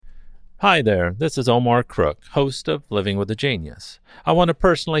Hi there, this is Omar Crook, host of Living with a Genius. I want to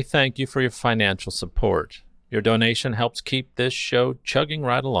personally thank you for your financial support. Your donation helps keep this show chugging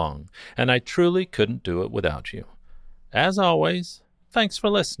right along, and I truly couldn't do it without you. As always, thanks for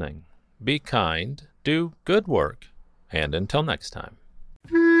listening. Be kind, do good work, and until next time.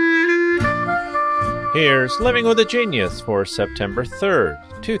 Here's Living with a Genius for September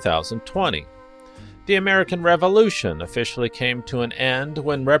 3rd, 2020. The American Revolution officially came to an end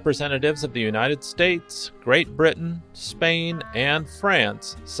when representatives of the United States, Great Britain, Spain, and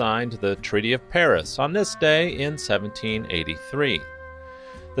France signed the Treaty of Paris on this day in 1783.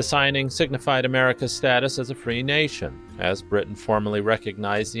 The signing signified America's status as a free nation, as Britain formally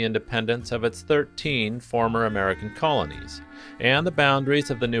recognized the independence of its 13 former American colonies, and the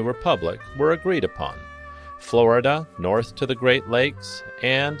boundaries of the new republic were agreed upon. Florida north to the Great Lakes,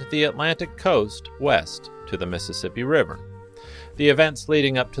 and the Atlantic coast west to the Mississippi River. The events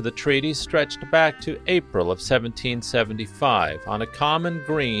leading up to the treaty stretched back to April of 1775 on a common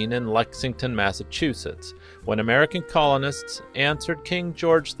green in Lexington, Massachusetts, when American colonists answered King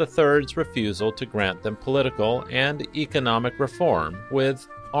George III's refusal to grant them political and economic reform with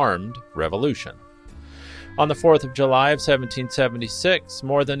armed revolution. On the 4th of July of 1776,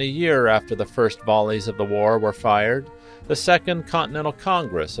 more than a year after the first volleys of the war were fired, the Second Continental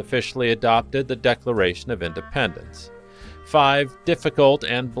Congress officially adopted the Declaration of Independence. 5 difficult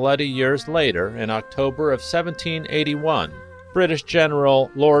and bloody years later, in October of 1781, British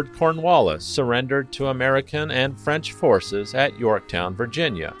General Lord Cornwallis surrendered to American and French forces at Yorktown,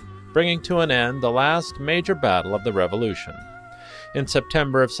 Virginia, bringing to an end the last major battle of the Revolution. In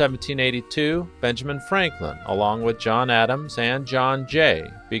September of 1782, Benjamin Franklin, along with John Adams and John Jay,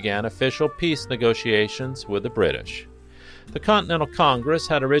 began official peace negotiations with the British. The Continental Congress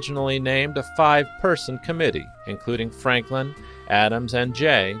had originally named a 5-person committee, including Franklin, Adams, and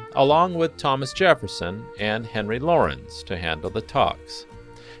Jay, along with Thomas Jefferson and Henry Laurens, to handle the talks.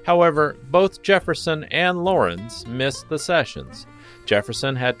 However, both Jefferson and Laurens missed the sessions.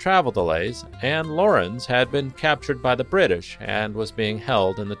 Jefferson had travel delays, and Laurens had been captured by the British and was being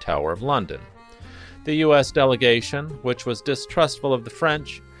held in the Tower of London. The U.S. delegation, which was distrustful of the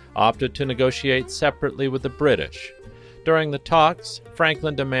French, opted to negotiate separately with the British. During the talks,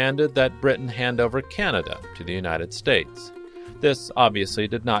 Franklin demanded that Britain hand over Canada to the United States. This obviously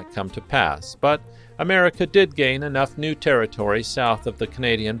did not come to pass, but America did gain enough new territory south of the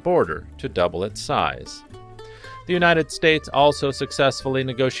Canadian border to double its size. The United States also successfully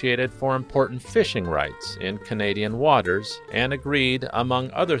negotiated for important fishing rights in Canadian waters and agreed,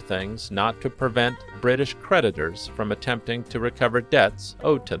 among other things, not to prevent British creditors from attempting to recover debts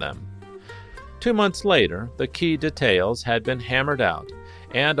owed to them. 2 months later, the key details had been hammered out,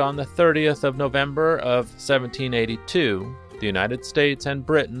 and on the 30th of November of 1782, the United States and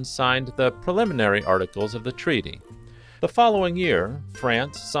Britain signed the preliminary articles of the treaty. The following year,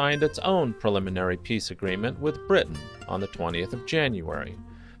 France signed its own preliminary peace agreement with Britain on the 20th of January,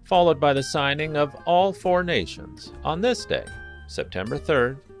 followed by the signing of all 4 nations on this day, September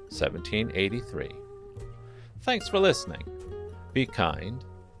 3rd, 1783. Thanks for listening. Be kind,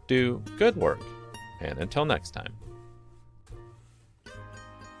 do good work, and until next time.